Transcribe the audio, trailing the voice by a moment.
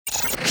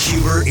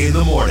Huber in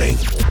the morning.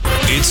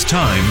 It's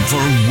time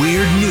for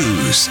Weird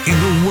News in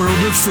the World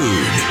of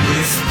Food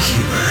with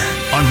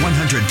Huber on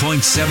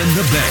 100.7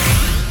 The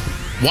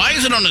Bay. Why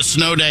is it on a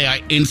snow day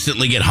I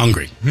instantly get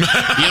hungry? You know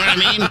what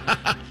I mean?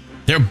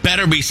 There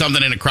better be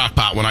something in a crock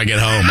pot when I get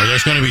home, or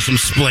there's going to be some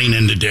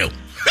splaining to do.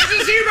 This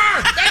is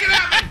Huber! Make it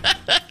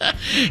happen!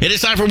 It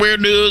is time for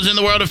Weird News in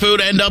the World of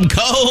Food, and up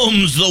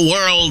combs the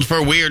world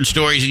for weird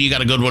stories, and you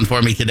got a good one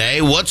for me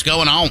today. What's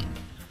going on?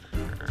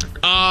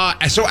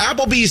 So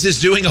Applebee's is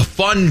doing a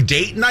fun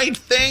date night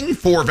thing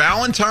for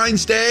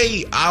Valentine's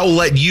Day. I'll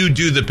let you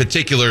do the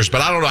particulars,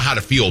 but I don't know how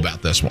to feel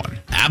about this one.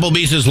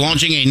 Applebee's is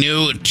launching a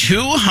new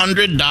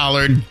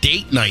 $200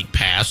 date night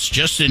pass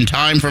just in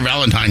time for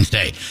Valentine's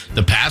Day.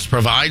 The pass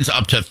provides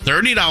up to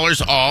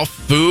 $30 off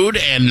food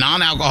and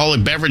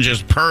non-alcoholic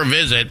beverages per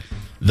visit.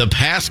 The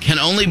pass can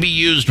only be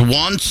used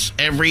once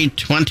every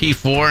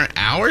 24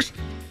 hours?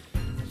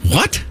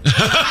 What?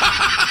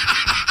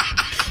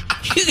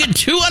 You get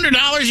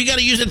 $200, you got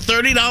to use it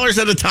 $30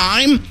 at a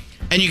time,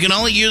 and you can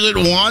only use it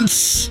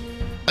once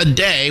a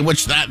day,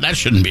 which that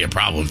shouldn't be a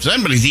problem. If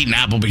somebody's eating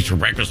Applebee's for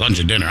breakfast, lunch,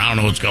 and dinner, I don't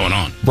know what's going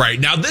on. Right.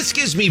 Now, this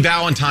gives me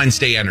Valentine's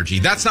Day energy.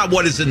 That's not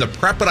what is in the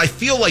prep, but I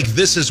feel like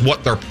this is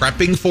what they're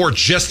prepping for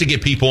just to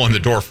get people in the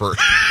door for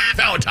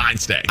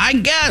Valentine's Day. I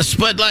guess,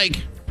 but, I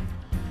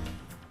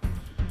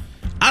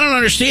don't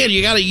understand.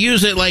 You got to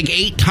use it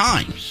 8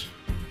 times.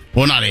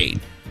 Well, not 8.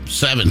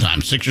 7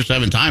 times. 6 or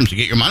 7 times to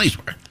get your money's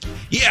worth.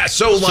 Yeah,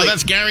 so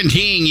that's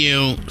guaranteeing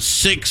you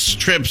 6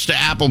 trips to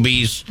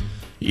Applebee's.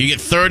 You get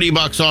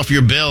 $30 off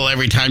your bill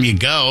every time you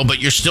go, but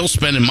you're still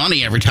spending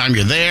money every time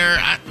you're there.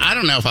 I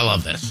don't know if I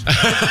love this.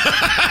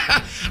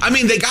 I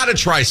mean, they got to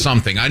try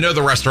something. I know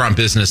the restaurant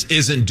business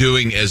isn't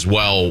doing as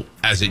well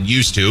as it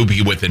used to.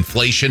 With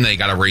inflation, they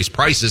got to raise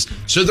prices.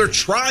 So they're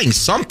trying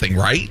something,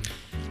 right?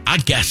 I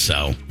guess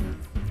so.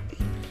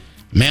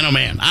 Man, oh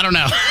man, I don't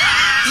know.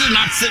 This is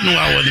not sitting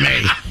well with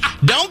me.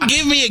 Don't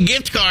give me a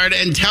gift card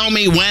and tell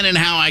me when and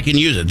how I can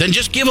use it. Then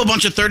just give a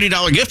bunch of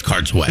 $30 gift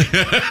cards away.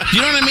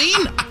 You know what I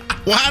mean?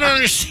 Well, I don't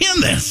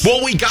understand this.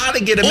 Well, we got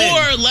to get them in.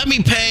 Or let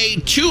me pay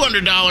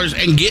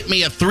 $200 and get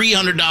me a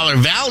 $300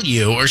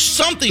 value or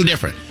something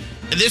different.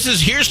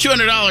 Here's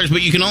 $200,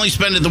 but you can only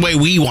spend it the way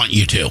we want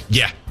you to.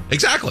 Yeah,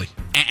 exactly.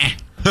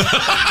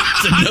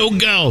 It's a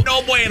no-go.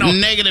 No bueno.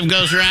 Negative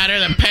Ghost Rider.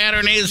 The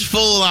pattern is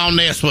full on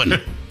this one. All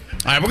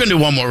right, we're going to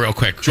do one more real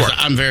quick. Sure.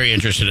 I'm very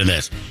interested in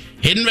this.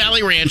 Hidden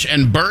Valley Ranch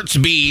and Burt's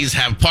Bees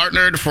have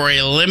partnered for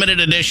a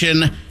limited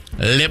edition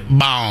lip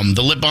balm.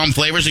 The lip balm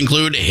flavors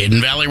include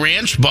Hidden Valley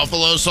Ranch,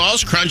 buffalo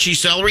sauce, crunchy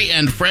celery,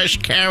 and fresh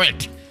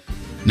carrot.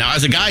 Now,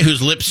 as a guy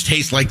whose lips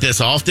taste like this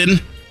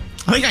often,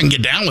 I think I can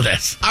get down with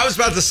this. I was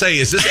about to say,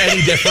 is this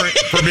any different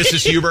for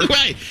Mrs. Huber?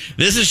 Right.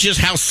 This is just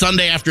how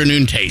Sunday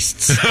afternoon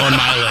tastes on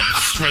my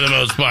lips, for the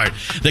most part.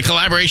 The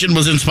collaboration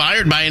was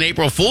inspired by an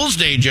April Fool's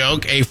Day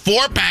joke. A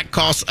 4-pack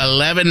costs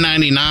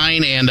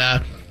 $11.99, and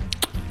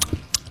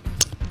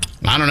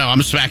I don't know.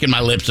 I'm smacking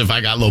my lips if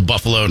I got a little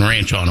buffalo and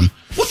ranch on them.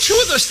 Well, 2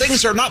 of those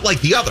things are not like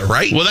the other,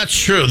 right? Well, that's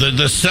true.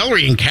 The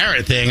celery and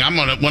carrot thing,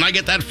 when I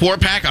get that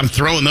 4-pack, I'm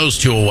throwing those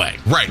 2 away.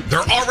 Right. They're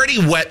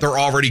already wet. They're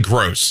already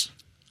gross.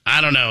 I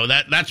don't know.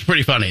 That's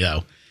pretty funny,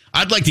 though.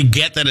 I'd like to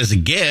get that as a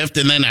gift,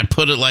 and then I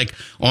put it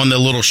on the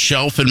little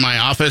shelf in my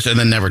office and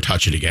then never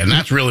touch it again.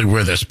 That's really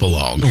where this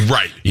belongs.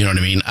 Right. You know what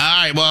I mean? All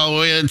right,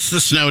 well, it's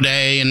the snow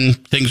day, and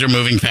things are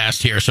moving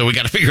fast here, so we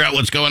got to figure out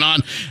what's going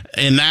on.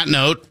 In that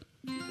note...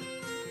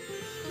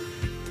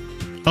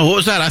 Oh, what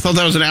was that? I thought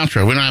that was an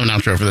outro. We don't have an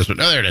outro for this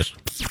one. Oh, there it is.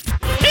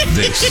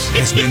 This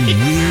has been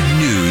Weird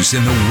News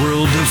in the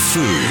World of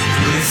Food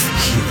with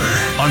Huber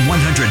on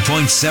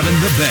 100.7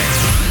 The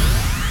Bay.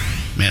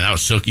 Man, that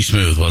was silky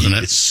smooth, wasn't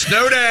it? It's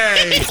snow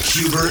day.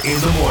 Huber in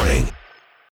the morning.